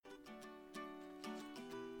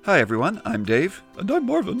Hi everyone, I'm Dave. And I'm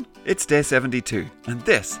Marvin. It's day 72, and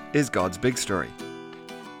this is God's Big Story.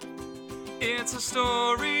 It's a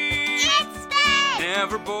story. It's big.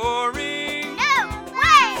 Never boring. No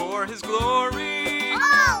way. For His glory.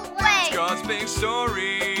 Always. It's God's big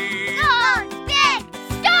story. God's big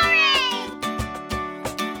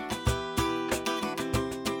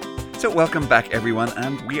story. So welcome back everyone,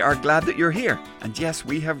 and we are glad that you're here. And yes,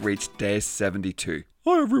 we have reached day 72.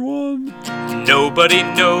 Hi everyone. Nobody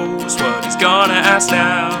knows what he's gonna ask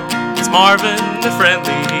now. It's Marvin, the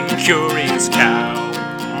friendly, curious cow.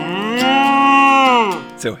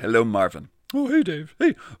 So hello Marvin. Oh, hey Dave.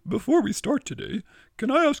 Hey, before we start today, can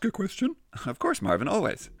I ask a question? Of course Marvin,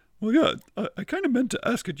 always. Well, yeah, I kind of meant to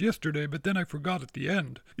ask it yesterday, but then I forgot at the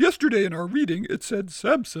end. Yesterday in our reading, it said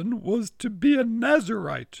Samson was to be a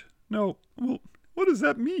Nazarite. Now, well, what does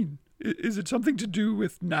that mean? Is it something to do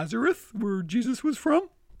with Nazareth, where Jesus was from?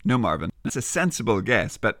 No Marvin, it's a sensible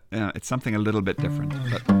guess, but it's something a little bit different.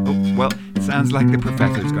 But, well, it sounds like the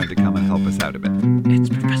professor's going to come and help us out a bit. It's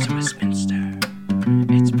Professor Westminster.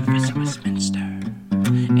 It's Professor Westminster.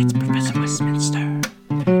 It's Professor Westminster.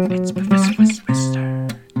 It's Professor Westminster.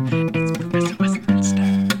 It's Professor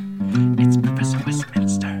Westminster. It's Professor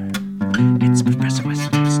Westminster. It's Professor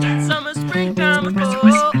Westminster. Summer, springtime, Professor fall.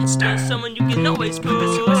 Westminster. There's someone you can always call.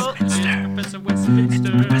 Professor Westminster. Professor Westminster.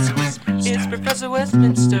 It's Professor Westminster. It's Professor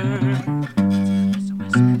Westminster. Professor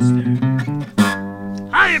Westminster.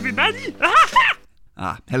 Hi, everybody.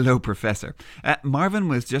 Ah, hello Professor. Marvin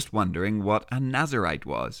was just wondering what a Nazarite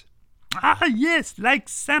was. Ah, yes, like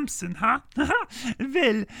Samson, huh?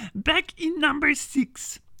 Well, back in number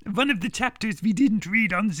 6, one of the chapters we didn't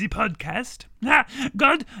read on the podcast,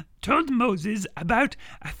 God told Moses about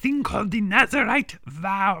a thing called the Nazarite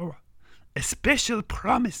vow, a special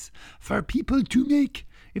promise for people to make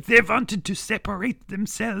if they wanted to separate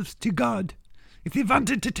themselves to God. If they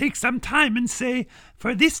wanted to take some time and say,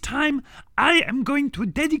 for this time, I am going to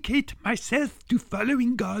dedicate myself to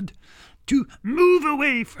following God, to move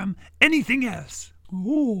away from anything else.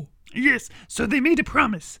 Oh. Yes, so they made a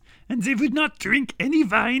promise, and they would not drink any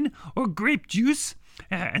wine or grape juice,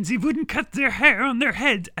 and they wouldn't cut their hair on their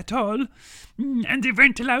head at all, and they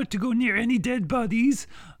weren't allowed to go near any dead bodies.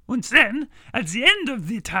 And then, at the end of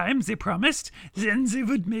the time they promised, then they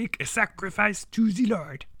would make a sacrifice to the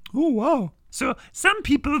Lord. Oh, wow. So some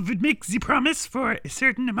people would make the promise for a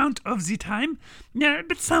certain amount of the time,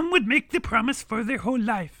 but some would make the promise for their whole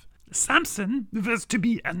life. Samson was to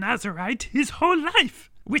be a Nazarite his whole life,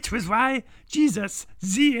 which was why Jesus,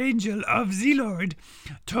 the angel of the Lord,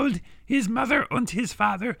 told his mother and his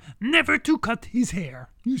father never to cut his hair.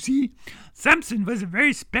 You see, Samson was a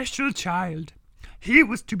very special child. He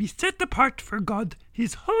was to be set apart for God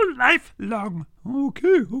his whole life long.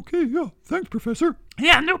 Okay, yeah. Thanks, Professor.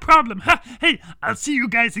 Yeah, no problem. Hey, I'll see you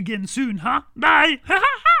guys again soon, huh? Bye.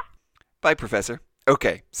 Bye Professor.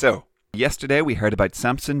 Okay, so yesterday we heard about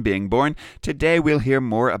Samson being born. Today we'll hear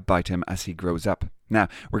more about him as he grows up. Now,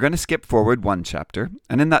 we're going to skip forward one chapter,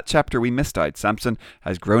 and in that chapter we missed out. Samson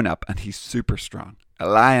has grown up and he's super strong. A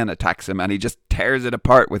lion attacks him and he just tears it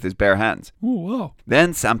apart with his bare hands. Oh, wow.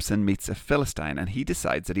 Then Samson meets a Philistine and he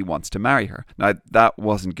decides that he wants to marry her. Now, that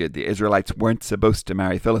wasn't good. The Israelites weren't supposed to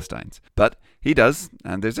marry Philistines. But he does,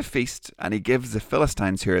 and there's a feast, and he gives the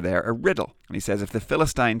Philistines who are there a riddle. And he says if the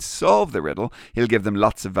Philistines solve the riddle, he'll give them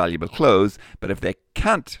lots of valuable clothes, but if they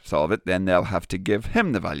can't solve it, then they'll have to give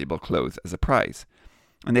him the valuable clothes as a prize.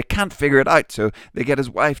 And they can't figure it out, so they get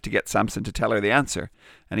his wife to get Samson to tell her the answer.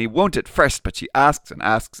 And he won't at first, but she asks and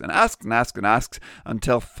asks and asks and asks and asks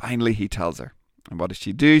until finally he tells her. And what does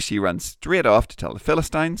she do? She runs straight off to tell the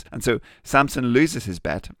Philistines. And so Samson loses his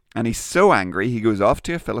bet, and he's so angry he goes off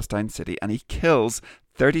to a Philistine city and he kills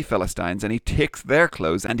 30 Philistines and he takes their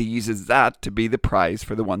clothes and he uses that to be the prize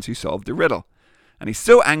for the ones who solved the riddle. And he's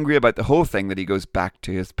so angry about the whole thing that he goes back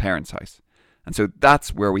to his parents' house. And so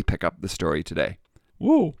that's where we pick up the story today.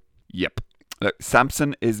 Whoa. Yep. Look,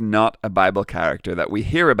 Samson is not a Bible character that we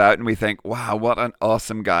hear about and we think, wow, what an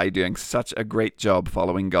awesome guy doing such a great job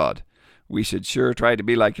following God. We should sure try to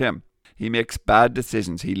be like him. He makes bad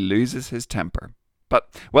decisions. He loses his temper. But,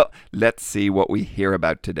 well, let's see what we hear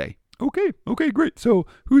about today. Okay, great. So,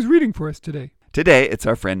 who's reading for us today? Today, it's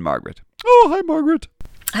our friend Margaret. Oh, hi, Margaret.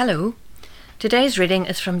 Hello. Today's reading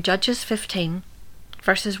is from Judges 15,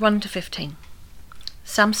 verses 1 to 15.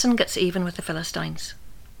 Samson gets even with the Philistines.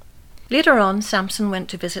 Later on, Samson went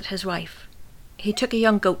to visit his wife. He took a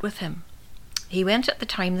young goat with him. He went at the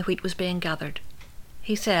time the wheat was being gathered.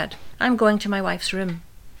 He said, I'm going to my wife's room.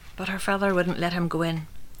 But her father wouldn't let him go in.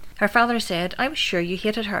 Her father said, I was sure you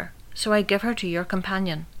hated her, so I give her to your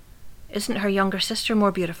companion. Isn't her younger sister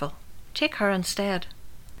more beautiful? Take her instead.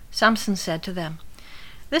 Samson said to them,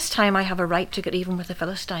 "This time I have a right to get even with the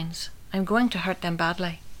Philistines. I'm going to hurt them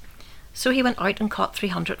badly." So he went out and caught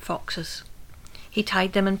 300 foxes. He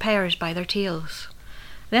tied them in pairs by their tails.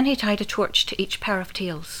 Then he tied a torch to each pair of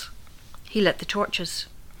tails. He lit the torches.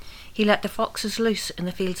 He let the foxes loose in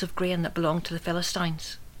the fields of grain that belonged to the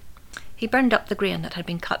Philistines. He burned up the grain that had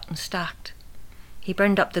been cut and stacked. He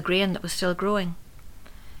burned up the grain that was still growing.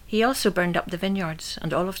 He also burned up the vineyards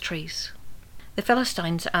and olive trees. The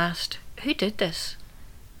Philistines asked, "Who did this?"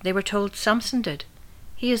 They were told, "Samson did.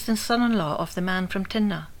 He is the son-in-law of the man from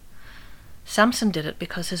Timnah." Samson did it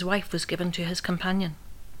because his wife was given to his companion.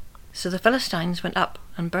 So the Philistines went up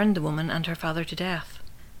and burned the woman and her father to death.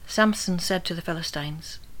 Samson said to the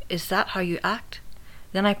Philistines, "Is that how you act?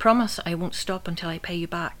 Then I promise I won't stop until I pay you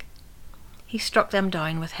back." He struck them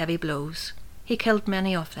down with heavy blows. He killed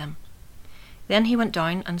many of them. Then he went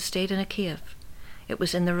down and stayed in a cave. It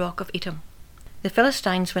was in the rock of Etam. The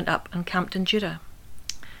Philistines went up and camped in Judah.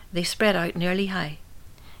 They spread out near Lehi.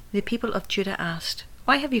 The people of Judah asked,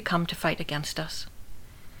 "Why have you come to fight against us?"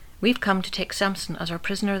 "We've come to take Samson as our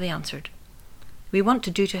prisoner," they answered. "We want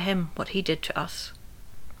to do to him what he did to us."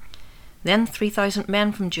 Then 3,000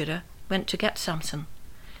 men from Judah went to get Samson.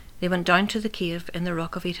 They went down to the cave in the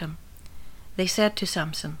rock of Etam. They said to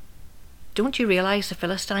Samson, "Don't you realize the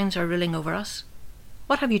Philistines are ruling over us?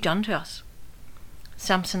 What have you done to us?"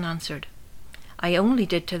 Samson answered, "I only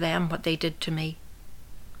did to them what they did to me."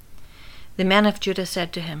 The men of Judah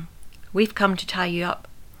said to him, "We've come to tie you up.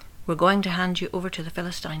 We're going to hand you over to the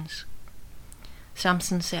Philistines."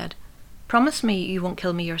 Samson said, "Promise me you won't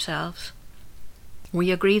kill me yourselves."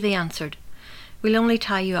 "We agree," they answered. "We'll only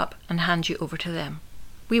tie you up and hand you over to them.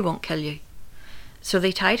 We won't kill you." So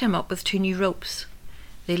they tied him up with 2 new ropes.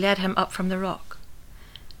 They led him up from the rock.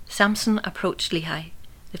 Samson approached Lehi.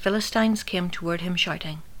 The Philistines came toward him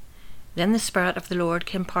shouting. Then the Spirit of the Lord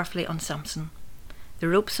came powerfully on Samson. The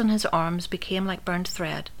ropes on his arms became like burned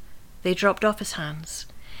thread. They dropped off his hands.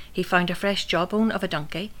 He found a fresh jawbone of a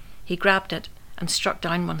donkey. He grabbed it and struck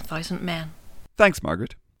down 1,000 men. Thanks,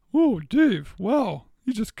 Margaret. Oh, Dave, wow.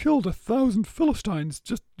 You just killed 1,000 Philistines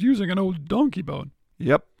just using an old donkey bone.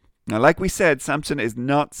 Yep. Now, like we said, Samson is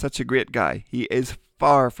not such a great guy. He is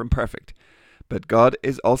far from perfect. But God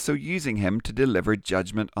is also using him to deliver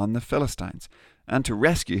judgment on the Philistines and to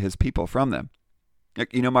rescue his people from them.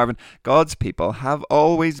 You know, Marvin, God's people have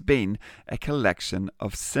always been a collection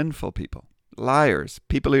of sinful people. Liars,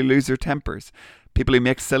 people who lose their tempers, people who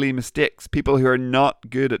make silly mistakes, people who are not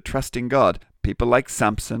good at trusting God. People like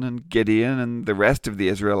Samson and Gideon and the rest of the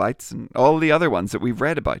Israelites and all the other ones that we've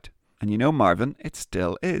read about. And you know, Marvin, it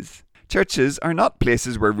still is. Churches are not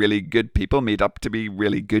places where really good people meet up to be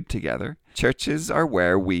really good together. Churches are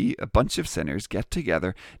where we, a bunch of sinners, get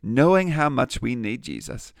together knowing how much we need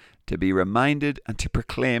Jesus to be reminded and to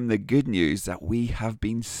proclaim the good news that we have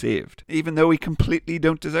been saved, even though we completely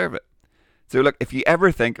don't deserve it. So look, if you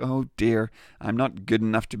ever think, "Oh dear, I'm not good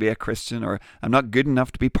enough to be a Christian," or "I'm not good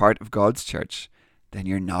enough to be part of God's church," then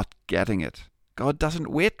you're not getting it. God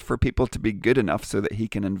doesn't wait for people to be good enough so that he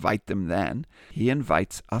can invite them then. He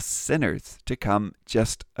invites us sinners to come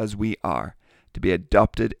just as we are, to be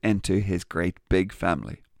adopted into his great big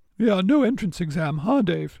family. Yeah, no entrance exam, huh,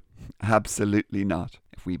 Dave? Absolutely not.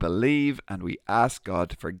 If we believe and we ask God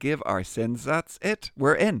to forgive our sins, that's it.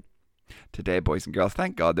 We're in. Today, boys and girls,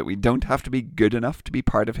 thank God that we don't have to be good enough to be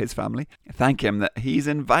part of his family. Thank him that he's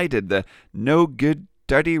invited the no good,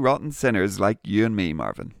 dirty, rotten sinners like you and me,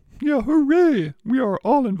 Marvin. Yeah, hooray! We are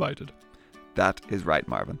all invited. That is right,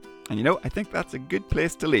 Marvin. And you know, I think that's a good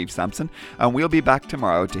place to leave Samson, and we'll be back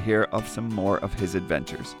tomorrow to hear of some more of his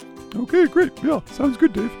adventures. Okay, great. Yeah, sounds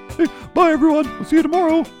good, Dave. Hey, bye everyone. We'll see you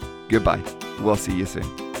tomorrow. Goodbye. We'll see you soon.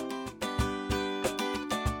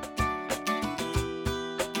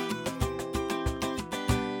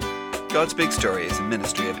 God's Big Story is a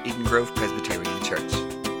ministry of Eden Grove Presbyterian Church.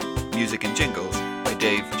 Music and jingles by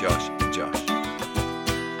Dave Josh.